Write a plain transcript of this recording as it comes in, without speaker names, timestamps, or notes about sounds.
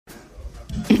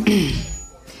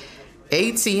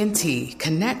AT&T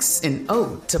connects an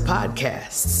ode to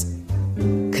podcasts.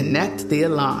 Connect the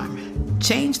alarm.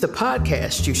 Change the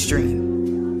podcast you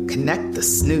stream. Connect the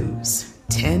snooze.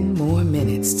 10 more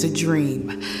minutes to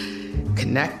dream.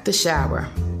 Connect the shower.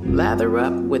 Lather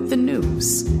up with the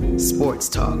news. Sports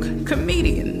talk,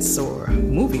 comedians, or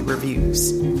movie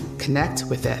reviews. Connect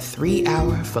with that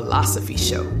 3-hour philosophy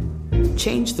show.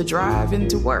 Change the drive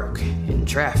into work in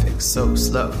traffic so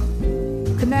slow.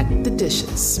 Connect the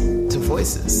dishes to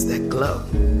voices that glow.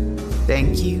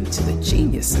 Thank you to the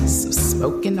geniuses of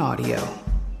spoken audio.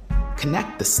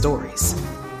 Connect the stories.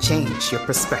 Change your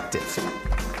perspective.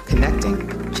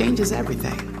 Connecting changes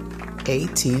everything.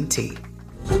 AT&T.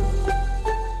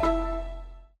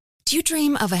 Do you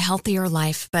dream of a healthier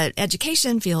life, but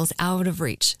education feels out of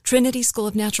reach? Trinity School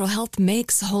of Natural Health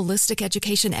makes holistic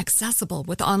education accessible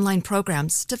with online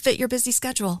programs to fit your busy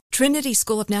schedule. Trinity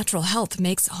School of Natural Health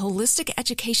makes holistic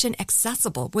education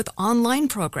accessible with online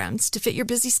programs to fit your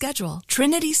busy schedule.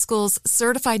 Trinity School's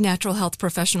Certified Natural Health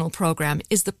Professional Program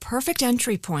is the perfect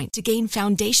entry point to gain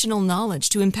foundational knowledge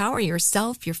to empower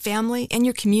yourself, your family, and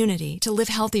your community to live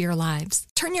healthier lives.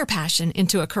 Turn your passion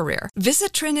into a career.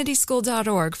 Visit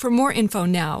trinityschool.org for more info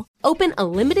now. Open a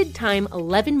limited-time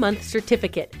 11-month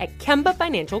certificate at Kemba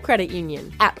Financial Credit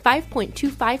Union. At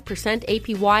 5.25%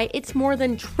 APY, it's more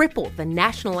than triple the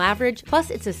national average,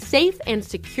 plus it's a safe and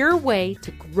secure way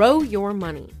to grow your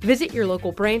money. Visit your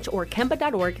local branch or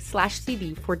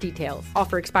kemba.org/CD for details.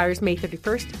 Offer expires May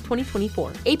 31st,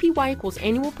 2024. APY equals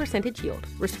annual percentage yield.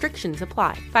 Restrictions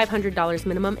apply. $500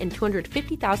 minimum and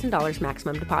 $250,000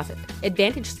 maximum deposit.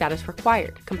 Advantage status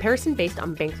required. Comparison based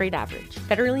on bank rate average.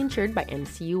 Federally insured by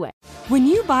NCUA. When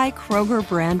you buy Kroger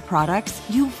brand products,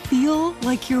 you feel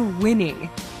like you're winning.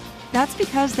 That's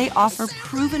because they offer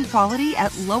proven quality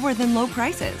at lower than low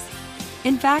prices.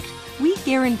 In fact, we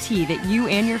guarantee that you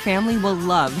and your family will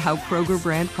love how Kroger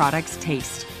brand products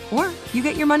taste, or you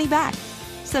get your money back.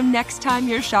 So next time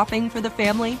you're shopping for the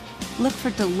family, look for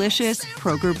delicious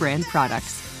Kroger brand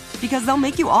products, because they'll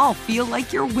make you all feel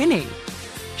like you're winning.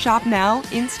 Shop now,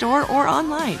 in-store, or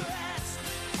online.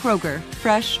 Kroger,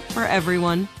 fresh for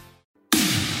everyone.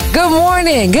 Good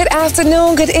morning, good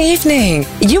afternoon, good evening.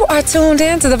 You are tuned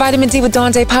in to the Vitamin D with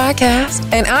Dawn Day podcast,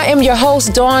 and I am your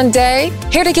host, Dawn Day,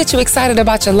 here to get you excited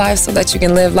about your life so that you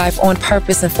can live life on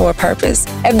purpose and for a purpose.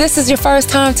 If this is your first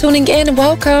time tuning in,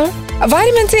 welcome.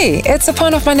 Vitamin D, it's a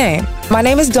pun of my name. My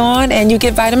name is Dawn, and you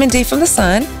get vitamin D from the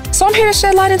sun, so I'm here to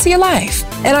shed light into your life.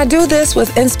 And I do this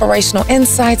with inspirational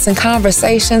insights and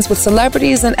conversations with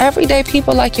celebrities and everyday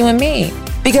people like you and me.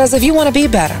 Because if you want to be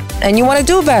better and you want to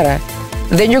do better,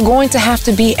 then you're going to have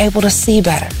to be able to see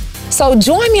better. So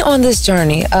join me on this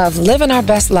journey of living our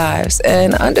best lives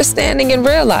and understanding and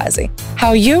realizing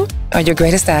how you are your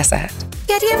greatest asset.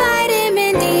 Get your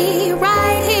vitamin D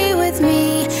right here with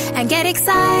me and get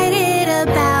excited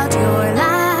about your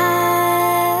life.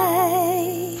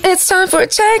 It's time for a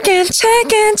check-in.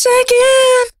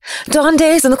 Dawn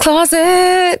Day's in the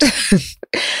closet.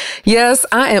 Yes,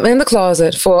 I am in the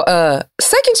closet for a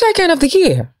second check-in of the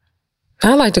year.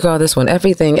 I like to call this one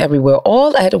Everything Everywhere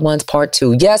All at Once Part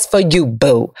 2. Yes, for you,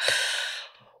 boo.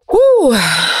 Woo.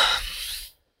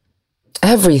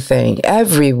 Everything,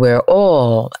 everywhere,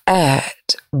 all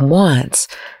at once.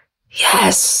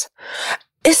 Yes.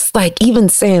 It's like even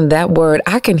saying that word,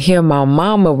 I can hear my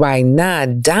mama right now,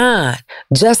 Don.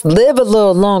 Just live a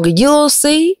little longer. You'll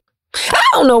see. I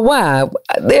don't know why.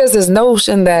 There's this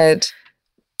notion that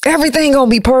everything gonna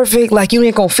be perfect, like you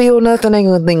ain't gonna feel nothing, ain't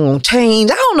nothing gonna change.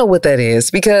 I don't know what that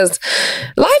is, because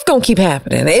life gonna keep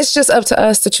happening. It's just up to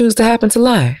us to choose to happen to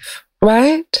life,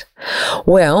 right?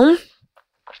 Well,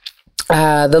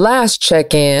 the last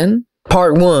check-in,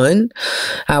 part 1,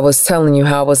 I was telling you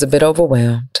how I was a bit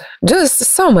overwhelmed. Just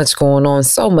so much going on,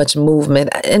 so much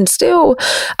movement, and still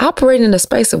operating in a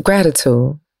space of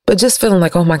gratitude, but just feeling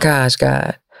like, oh my gosh,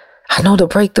 God, I know the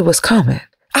breakthrough is coming.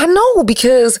 I know,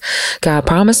 because God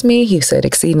promised me, He said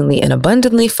exceedingly and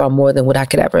abundantly, far more than what I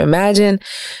could ever imagine,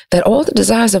 that all the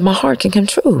desires of my heart can come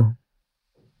true.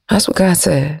 That's what God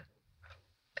said.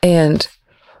 And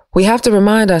we have to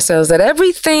remind ourselves that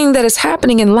everything that is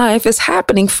happening in life is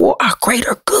happening for our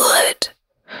greater good.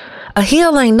 A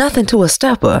hill ain't nothing to a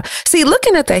stepper. See,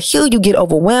 looking at that hill, you get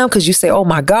overwhelmed because you say, oh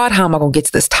my God, how am I going to get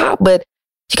to this top? But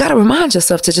you got to remind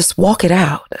yourself to just walk it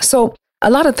out. So a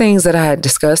lot of things that I had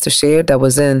discussed or shared that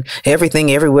was in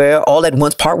Everything Everywhere All at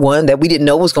Once Part 1 that we didn't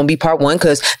know was going to be Part 1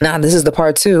 because now this is the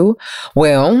Part 2.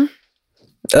 Well,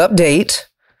 update.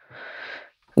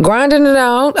 Grinding it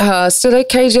out. Still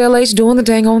at KJLH doing the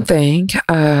dang on thing.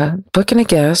 Booking a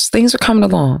guest. Things are coming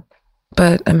along.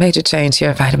 but a major change here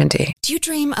at Vitamin D. Do you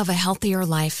dream of a healthier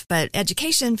life, but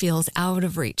education feels out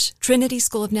of reach? Trinity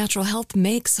School of Natural Health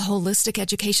makes holistic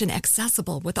education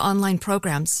accessible with online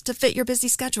programs to fit your busy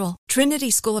schedule.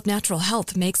 Trinity School of Natural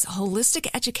Health makes holistic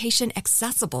education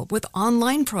accessible with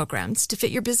online programs to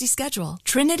fit your busy schedule.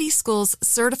 Trinity School's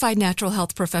Certified Natural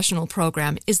Health Professional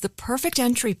Program is the perfect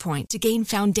entry point to gain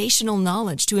foundational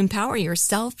knowledge to empower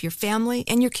yourself, your family,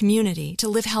 and your community to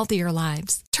live healthier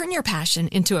lives. Turn your passion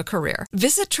into a career.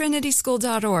 Visit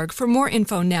trinityschool.org for more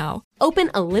info now.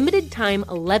 Open a limited-time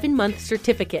 11-month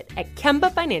certificate at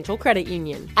Kemba Financial Credit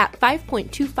Union. At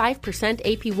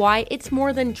 5.25% APY, it's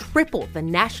more than triple the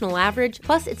national average,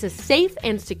 plus it's a safe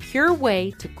and secure way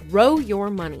to grow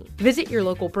your money. Visit your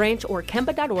local branch or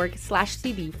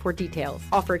kemba.org/cb for details.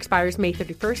 Offer expires May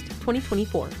 31st,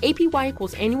 2024. APY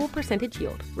equals annual percentage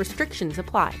yield. Restrictions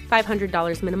apply.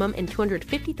 $500 minimum and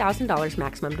 $250,000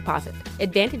 maximum deposit.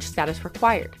 Advantage status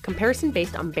required. Comparison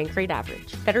based on bank rate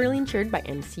average. Federally insured by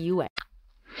NCUA.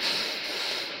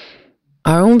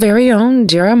 Our own very own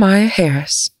Jeremiah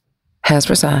Harris has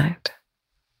resigned.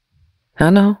 I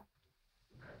know.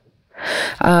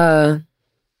 I'm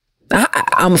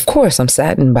of course I'm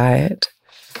saddened by it.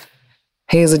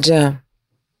 He's a gem.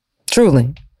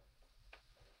 Truly.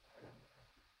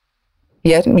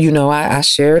 Yet, I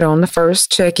shared on the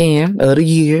first check-in of the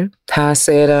year how I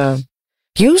said,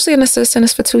 usually an assistant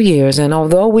is for 2 years. And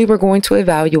although we were going to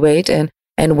evaluate and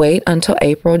wait until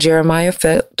April, Jeremiah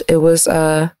felt it was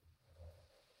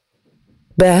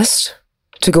best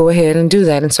to go ahead and do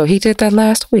that. And so he did that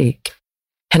last week.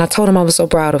 And I told him I was so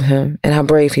proud of him and how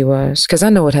brave he was, because I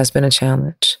know it has been a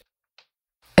challenge.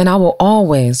 And I will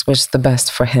always wish the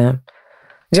best for him.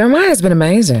 Jeremiah has been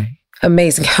amazing.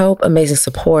 Amazing help, amazing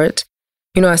support.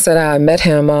 I said I met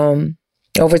him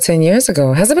over 10 years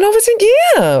ago. Has it been over 10 years?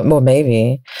 Yeah, well,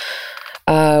 maybe.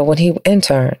 When he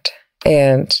interned.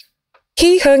 And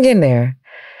he hung in there.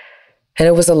 And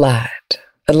it was a lot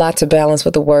to balance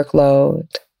with the workload.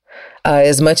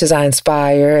 As much as I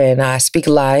inspire and I speak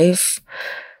life,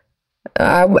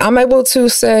 I'm able to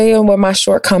say what my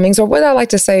shortcomings, or what I like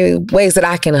to say, ways that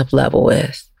I can up level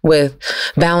with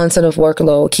balancing of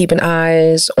workload, keeping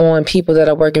eyes on people that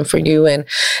are working for you, and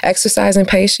exercising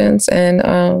patience,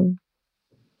 and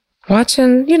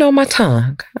watching, my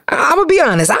tongue. I'm going to be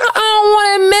honest. I don't want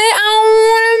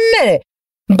to admit it.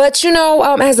 But,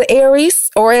 as an Aries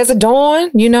or as a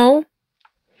Dawn,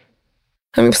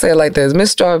 let me say it like this.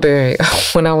 Miss Strawberry,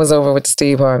 when I was over with the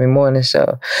Steve Harvey Morning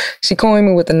Show, she coined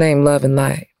me with the name Love and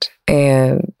Light.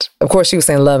 And of course, she was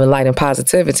saying love and light and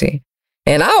positivity.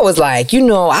 And I was like,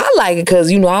 I like it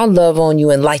because, I love on you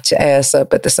and light your ass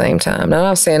up at the same time. Now,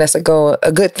 I'm saying that's a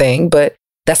good thing, but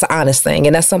that's an honest thing.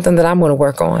 And that's something that I'm going to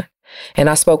work on. And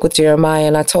I spoke with Jeremiah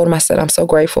and I told him, I said, I'm so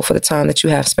grateful for the time that you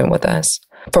have spent with us,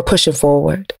 for pushing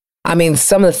forward. I mean,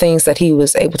 some of the things that he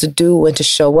was able to do and to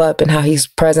show up and how he's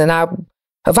present.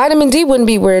 Vitamin D wouldn't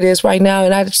be where it is right now.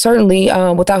 And I certainly,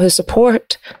 without his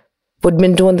support, would have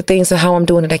been doing the things and how I'm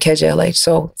doing it at KJLH.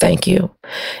 So thank you.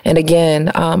 And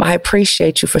again, I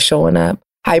appreciate you for showing up.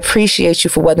 I appreciate you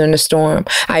for weathering the storm.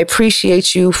 I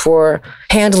appreciate you for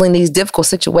handling these difficult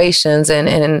situations.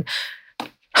 And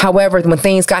however, when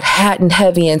things got hot and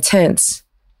heavy and tense.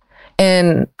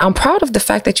 And I'm proud of the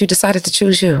fact that you decided to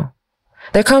choose you.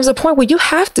 There comes a point where you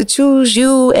have to choose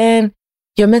you and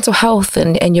your mental health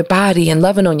and your body and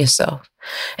loving on yourself.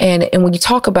 And when you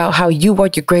talk about how you are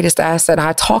your greatest asset,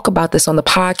 I talk about this on the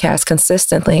podcast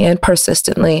consistently and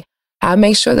persistently. I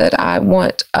make sure that I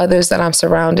want others that I'm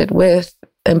surrounded with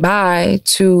and by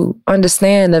to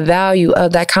understand the value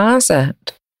of that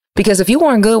concept. Because if you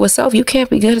aren't good with self, you can't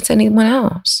be good to anyone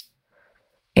else.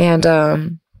 And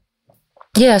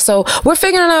so we're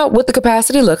figuring out what the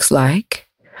capacity looks like.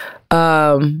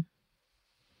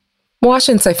 Well, I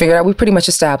shouldn't say figured out. We pretty much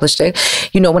established it.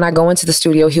 When I go into the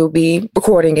studio, he'll be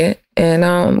recording it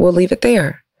and we'll leave it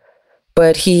there.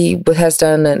 But he has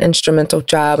done an instrumental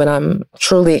job and I'm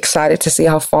truly excited to see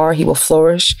how far he will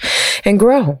flourish and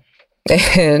grow.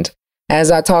 And as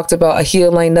I talked about, a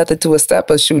heel ain't nothing to a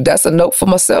stepper. Shoot, that's a note for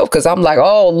myself because I'm like,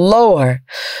 oh, Lord.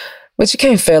 But you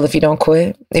can't fail if you don't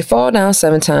quit. You fall down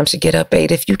 7 times, you get up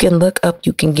 8. If you can look up,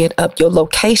 you can get up. Your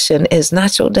location is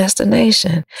not your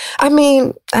destination. I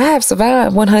mean, I have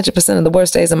survived 100% of the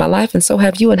worst days of my life, and so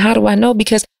have you. And how do I know?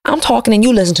 Because I'm talking and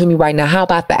you listen to me right now. How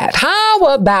about that? How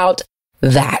about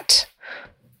that?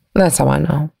 That's how I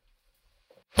know.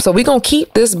 So we're going to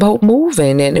keep this boat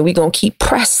moving and we're going to keep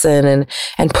pressing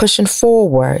and pushing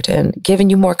forward and giving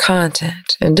you more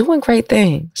content and doing great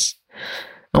things.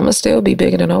 I'm going to still be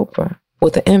bigger than Oprah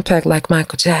with an impact like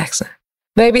Michael Jackson.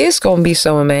 Baby, it's going to be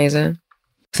so amazing.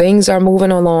 things are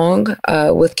moving along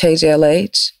with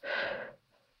KJLH.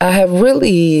 I have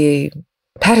really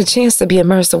had a chance to be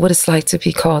immersed in what it's like to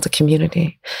be called a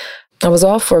community. I was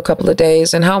off for a couple of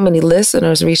days, and how many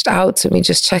listeners reached out to me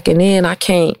just checking in. I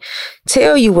can't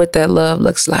tell you what that love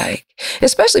looks like,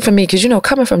 especially for me, because,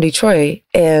 coming from Detroit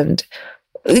and,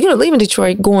 leaving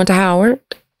Detroit, going to Howard,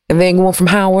 and then going from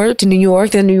Howard to New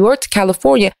York, then New York to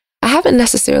California, I haven't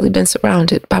necessarily been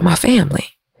surrounded by my family.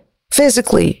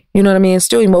 Physically, you know what I mean?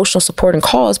 Still emotional support and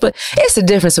calls, but it's the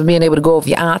difference of being able to go over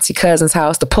your auntie, cousin's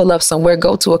house, to pull up somewhere,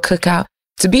 go to a cookout,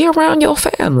 to be around your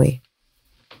family.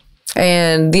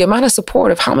 And the amount of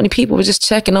support of how many people were just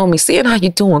checking on me, seeing how you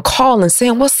doing, calling,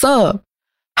 saying, what's up?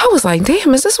 I was like,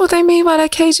 damn, is this what they mean by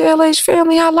that KJLH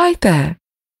family? I like that.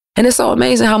 And it's so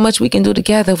amazing how much we can do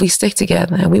together if we stick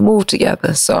together and we move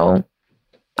together. So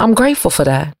I'm grateful for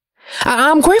that.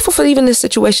 I'm grateful for even this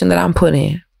situation that I'm put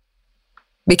in,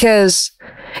 because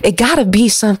it gotta be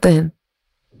something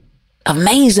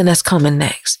amazing that's coming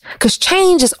next, because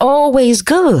change is always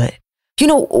good.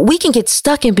 We can get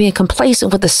stuck in being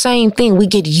complacent with the same thing. We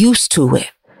get used to it.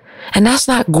 And that's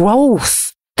not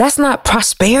growth. That's not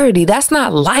prosperity. That's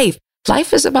not life.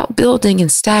 Life is about building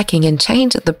and stacking and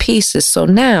changing the pieces. So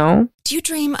now, Do you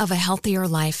dream of a healthier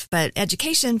life, but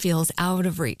education feels out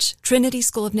of reach? Trinity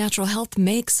School of Natural Health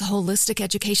makes holistic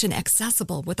education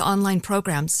accessible with online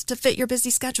programs to fit your busy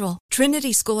schedule.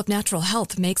 Trinity School of Natural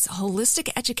Health makes holistic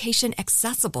education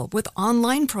accessible with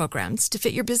online programs to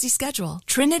fit your busy schedule.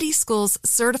 Trinity School's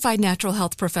Certified Natural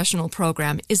Health Professional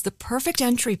Program is the perfect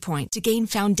entry point to gain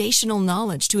foundational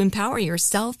knowledge to empower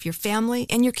yourself, your family,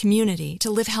 and your community to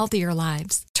live healthier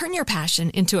lives. Turn your passion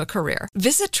into a career.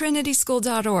 Visit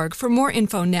trinityschool.org for more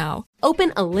info now.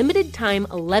 Open a limited-time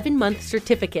 11-month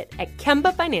certificate at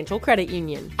Kemba Financial Credit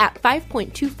Union. At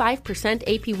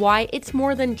 5.25% APY, it's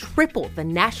more than triple the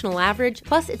national average,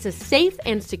 plus it's a safe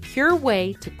and secure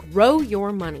way to grow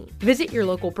your money. Visit your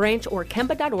local branch or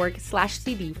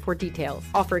kemba.org/cb for details.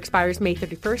 Offer expires May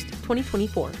 31st,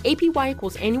 2024. APY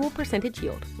equals annual percentage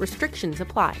yield. Restrictions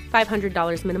apply.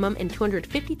 $500 minimum and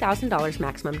 $250,000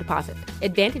 maximum deposit.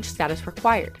 Advantage status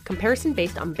required. Comparison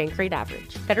based on bank rate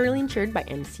average. Federally insured by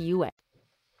NCUA.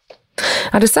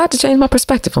 I decided to change my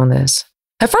perspective on this.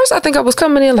 At first, I think I was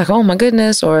coming in like, oh my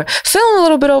goodness, or feeling a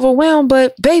little bit overwhelmed,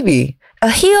 but baby, a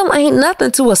heel ain't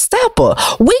nothing to a stepper.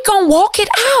 We gonna walk it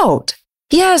out.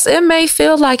 Yes, it may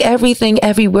feel like everything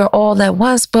everywhere all at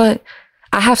once, but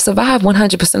I have survived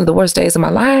 100% of the worst days of my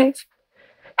life.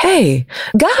 Hey,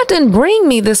 God didn't bring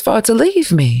me this far to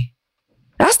leave me.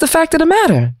 That's the fact of the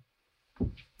matter.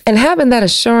 And having that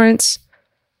assurance,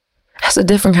 that's a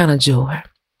different kind of joy.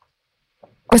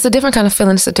 It's a different kind of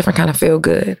feeling. It's a different kind of feel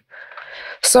good.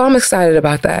 So I'm excited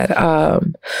about that.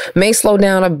 May slow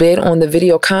down a bit on the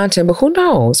video content, but who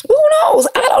knows? Who knows?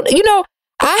 I don't,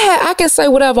 I can say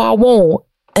whatever I want,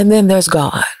 and then there's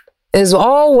God. There's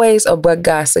always a but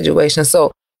God situation.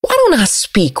 So why don't I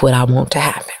speak what I want to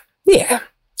happen? Yeah.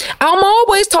 I'm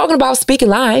always talking about speaking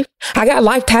life. I got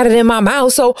life tatted in my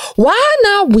mouth. So why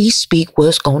not we speak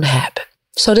what's going to happen?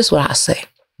 So this is what I say.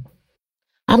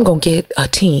 I'm going to get a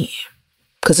team,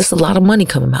 because it's a lot of money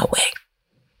coming my way.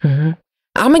 Mm-hmm.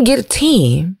 I'm going to get a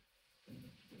team,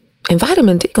 and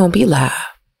Vitamin D going to be live.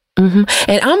 Mm-hmm.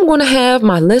 And I'm going to have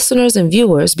my listeners and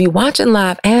viewers be watching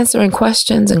live, answering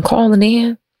questions and calling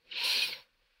in.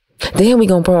 Then we're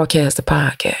going to broadcast the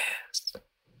podcast.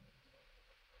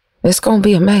 It's going to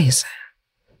be amazing.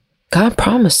 God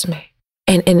promised me.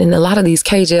 And a lot of these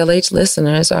KJLH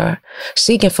listeners are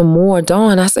seeking for more.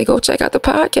 Dawn, I say, go check out the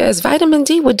podcast, Vitamin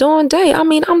D with Dawn Day. I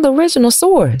mean, I'm the original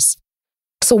source.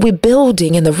 So we're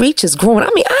building and the reach is growing.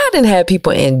 I mean, I didn't have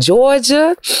people in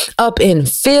Georgia, up in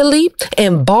Philly,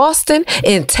 in Boston,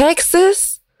 in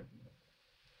Texas.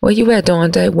 Where you at,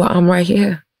 Dawn Day? Well, I'm right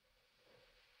here.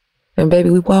 And baby,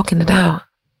 we walking it out.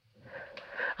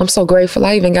 I'm so grateful.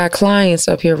 I even got clients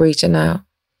up here reaching out.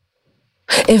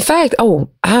 In fact,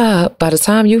 by the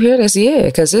time you hear this,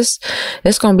 because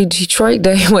it's going to be Detroit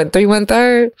Day,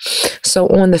 3/1/3. So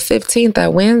on the 15th,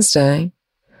 that Wednesday,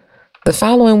 the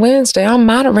following Wednesday, I'm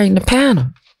moderating the panel.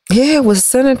 Yeah, with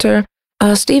Senator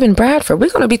Stephen Bradford.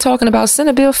 We're going to be talking about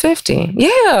Senate Bill 50.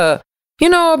 Yeah,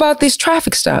 about these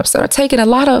traffic stops that are taking a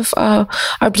lot of our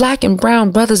Black and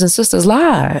brown brothers and sisters'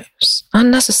 lives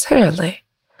unnecessarily.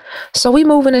 So we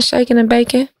moving and shaking and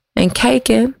baking and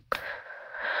caking.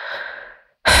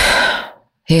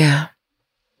 Yeah.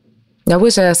 I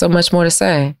wish I had so much more to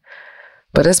say,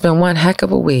 but it's been one heck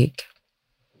of a week.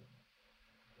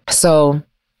 So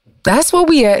that's where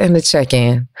we at in the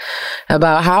check-in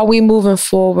about how we moving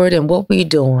forward and what we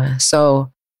doing.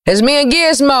 So it's me and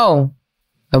Gizmo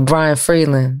of Brian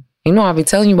Freeland You know, I'll be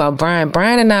telling you about Brian.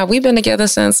 Brian and I, we've been together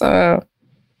since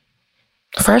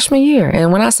freshman year.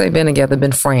 And when I say been together,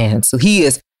 been friends. So he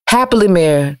is happily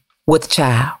married with a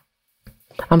child.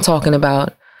 I'm talking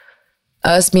about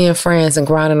us being friends and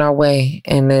grinding our way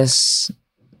in this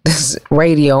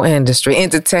radio industry,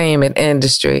 entertainment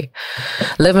industry,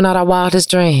 living out our wildest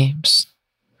dreams.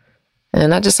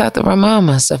 And I just have to remind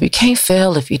myself, you can't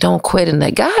fail if you don't quit, and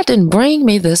that God didn't bring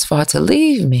me this far to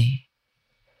leave me.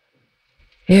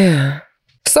 Yeah.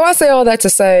 So I say all that to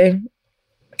say,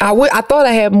 I thought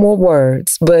I had more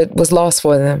words, but was lost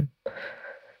for them.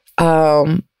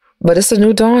 But it's a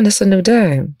new dawn. It's a new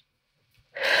day.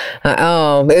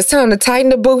 It's time to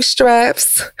tighten the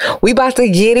bootstraps. We about to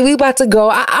get it. We about to go.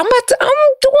 I'm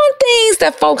doing things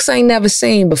that folks ain't never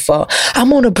seen before.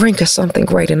 I'm on the brink of something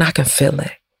great, and I can feel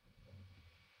it.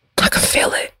 I can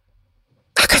feel it.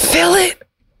 I can feel it.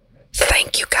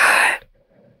 Thank you, God.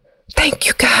 Thank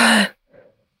you, God.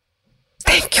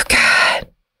 Thank you, God.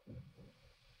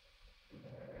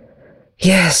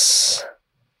 Yes.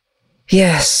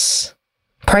 Yes.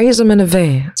 Praise Him in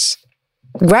advance.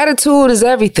 Gratitude is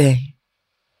everything.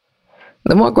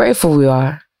 The more grateful we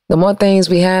are, the more things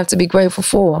we have to be grateful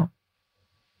for.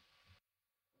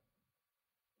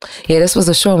 Yeah, this was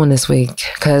a short one this week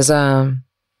because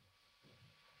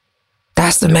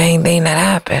that's the main thing that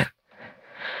happened.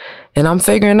 And I'm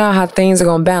figuring out how things are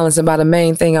going to balance. And by the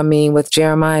main thing, I mean with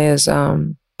Jeremiah's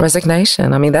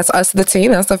resignation. I mean, that's us, the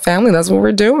team, that's the family, that's what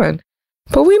we're doing.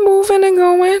 But we moving and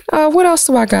going. What else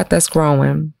do I got that's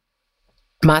growing?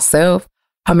 Myself,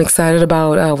 I'm excited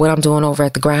about what I'm doing over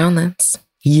at the Groundlings.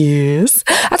 Yes.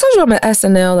 I told you I'm an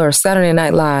SNL or Saturday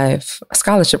Night Live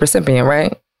scholarship recipient,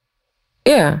 right?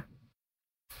 Yeah.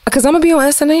 Because I'm going to be on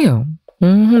SNL.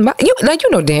 Mm-hmm. You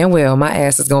know damn well my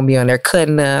ass is going to be on there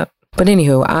cutting up. But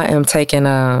anywho, I am taking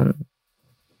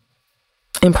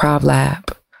Improv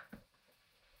Lab.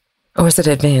 Or is it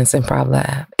Advanced Improv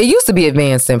Lab? It used to be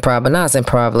Advanced Improv, but now it's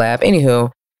Improv Lab.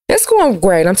 Anywho, it's going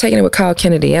great. I'm taking it with Kyle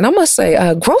Kennedy. And I must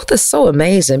say, growth is so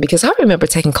amazing because I remember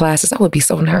taking classes. I would be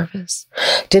so nervous.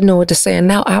 Didn't know what to say. And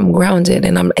now I'm grounded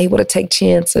and I'm able to take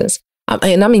chances.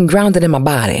 I mean grounded in my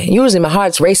body. Usually my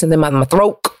heart's racing in my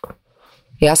throat.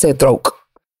 Yeah, I said throat.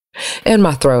 In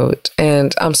my throat.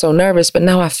 And I'm so nervous, but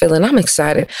now I feel it. I'm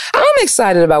excited. I'm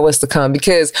excited about what's to come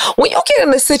because when you get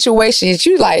in a situation that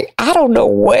you like, I don't know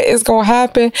what is going to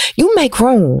happen, you make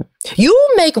room. You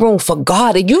make room for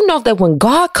God. And you know that when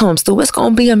God comes through, it's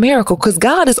going to be a miracle because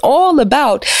God is all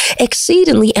about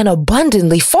exceedingly and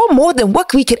abundantly, far more than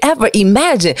what we could ever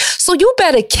imagine. So you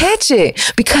better catch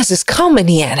it because it's coming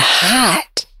in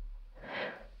hot.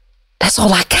 That's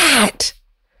all I got.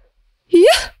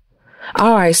 Yeah.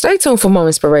 All right, stay tuned for more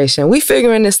inspiration. We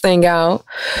figuring this thing out,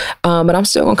 but I'm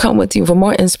still going to come with you for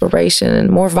more inspiration and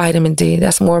more vitamin D.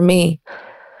 That's more me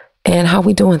and how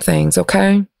we doing things,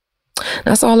 okay?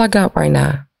 That's all I got right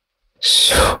now.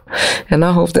 And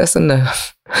I hope that's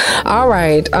enough. All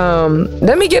right,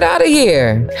 let me get out of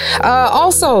here.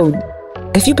 Also,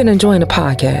 if you've been enjoying the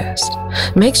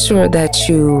podcast, make sure that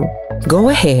you go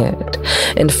ahead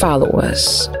and follow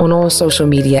us on all social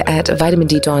media at Vitamin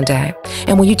D Dawn Day.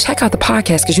 And when you check out the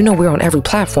podcast, because you know we're on every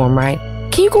platform, right?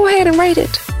 Can you go ahead and rate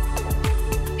it?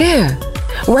 Yeah.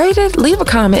 Rate it, leave a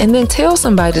comment, and then tell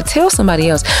somebody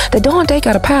else that Dawn Day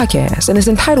got a podcast and it's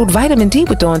entitled Vitamin D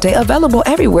with Dawn Day, available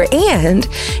everywhere. And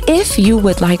if you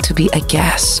would like to be a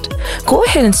guest, go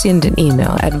ahead and send an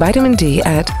email at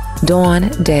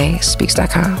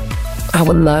vitamind@dawndayspeaks.com. I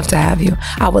would love to have you.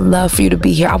 I would love for you to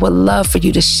be here. I would love for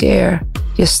you to share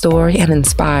your story and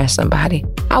inspire somebody.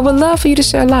 I would love for you to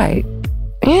share light.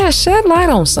 Yeah, shed light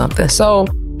on something. So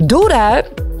do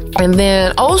that. And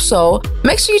then also,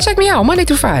 make sure you check me out Monday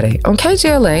through Friday on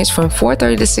KJLH from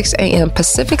 4:30 to 6 a.m.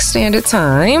 Pacific Standard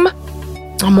Time.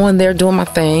 I'm on there doing my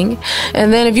thing.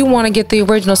 And then if you want to get the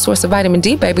original source of vitamin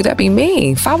D, baby, that'd be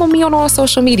me. Follow me on all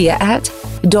social media at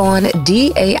Dawn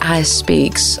DAI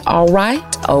Speaks. All right?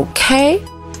 Okay?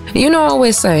 You know, I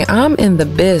always say, I'm in the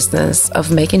business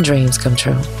of making dreams come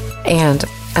true. And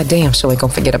I damn sure ain't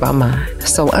gonna forget about mine.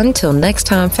 So until next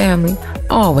time, family,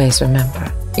 always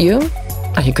remember, you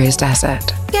are your greatest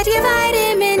asset. Get your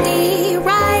vitamin D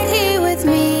right here with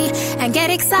me and get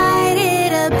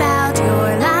excited about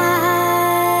your life.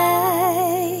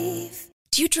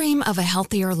 you dream of a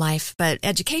healthier life, but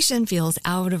education feels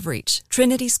out of reach,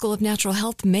 Trinity School of Natural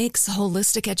Health makes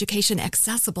holistic education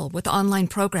accessible with online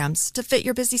programs to fit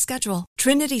your busy schedule.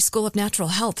 Trinity School of Natural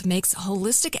Health makes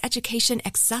holistic education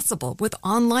accessible with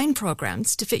online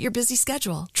programs to fit your busy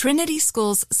schedule. Trinity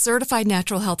School's Certified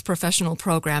Natural Health Professional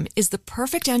Program is the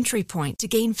perfect entry point to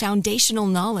gain foundational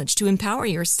knowledge to empower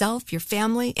yourself, your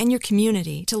family, and your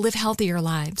community to live healthier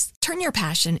lives. Turn your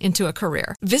passion into a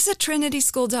career. Visit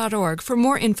trinityschool.org for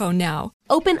more info now.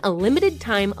 Open a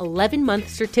limited-time 11-month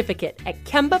certificate at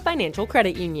Kemba Financial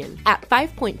Credit Union. At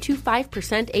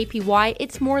 5.25% APY,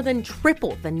 it's more than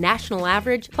triple the national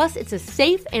average, plus it's a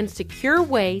safe and secure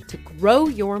way to grow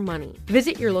your money.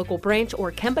 Visit your local branch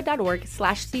or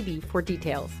kemba.org/cb for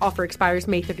details. Offer expires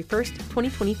May 31st,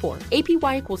 2024.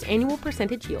 APY equals annual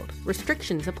percentage yield.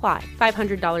 Restrictions apply.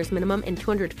 $500 minimum and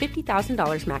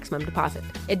 $250,000 maximum deposit.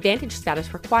 Advantage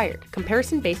status required.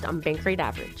 Comparison based on bank rate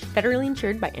average. Federally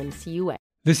insured by NCUA.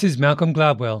 This is Malcolm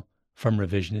Gladwell from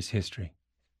Revisionist History.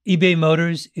 eBay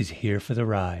Motors is here for the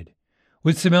ride.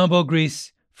 With some elbow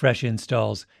grease, fresh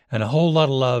installs, and a whole lot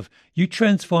of love, you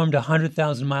transformed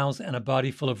 100,000 miles and a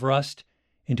body full of rust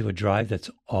into a drive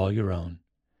that's all your own.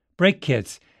 Brake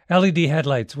kits, LED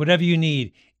headlights, whatever you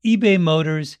need, eBay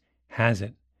Motors has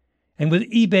it. And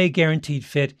with eBay Guaranteed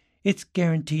Fit, it's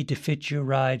guaranteed to fit your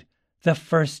ride the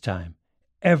first time,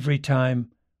 every time,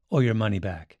 or your money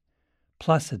back.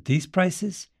 Plus, at these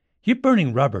prices, you're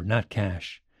burning rubber, not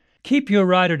cash. Keep your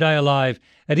ride or die alive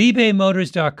at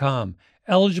ebaymotors.com.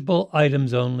 Eligible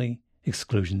items only.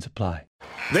 Exclusions apply.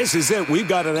 This is it. We've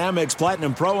got an Amex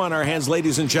Platinum Pro on our hands,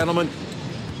 ladies and gentlemen.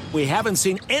 We haven't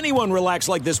seen anyone relax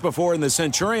like this before in the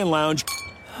Centurion Lounge.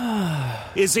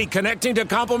 Is he connecting to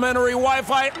complimentary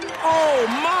Wi-Fi? Oh,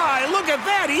 my! Look at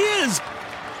that! He is!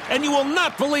 And you will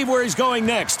not believe where he's going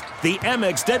next. The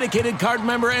Amex dedicated card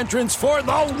member entrance for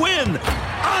the win.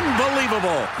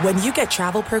 Unbelievable. When you get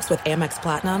travel perks with Amex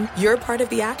Platinum, you're part of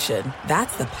the action.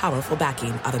 That's the powerful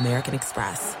backing of American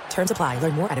Express. Terms apply.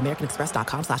 Learn more at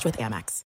americanexpress.com/withAmex.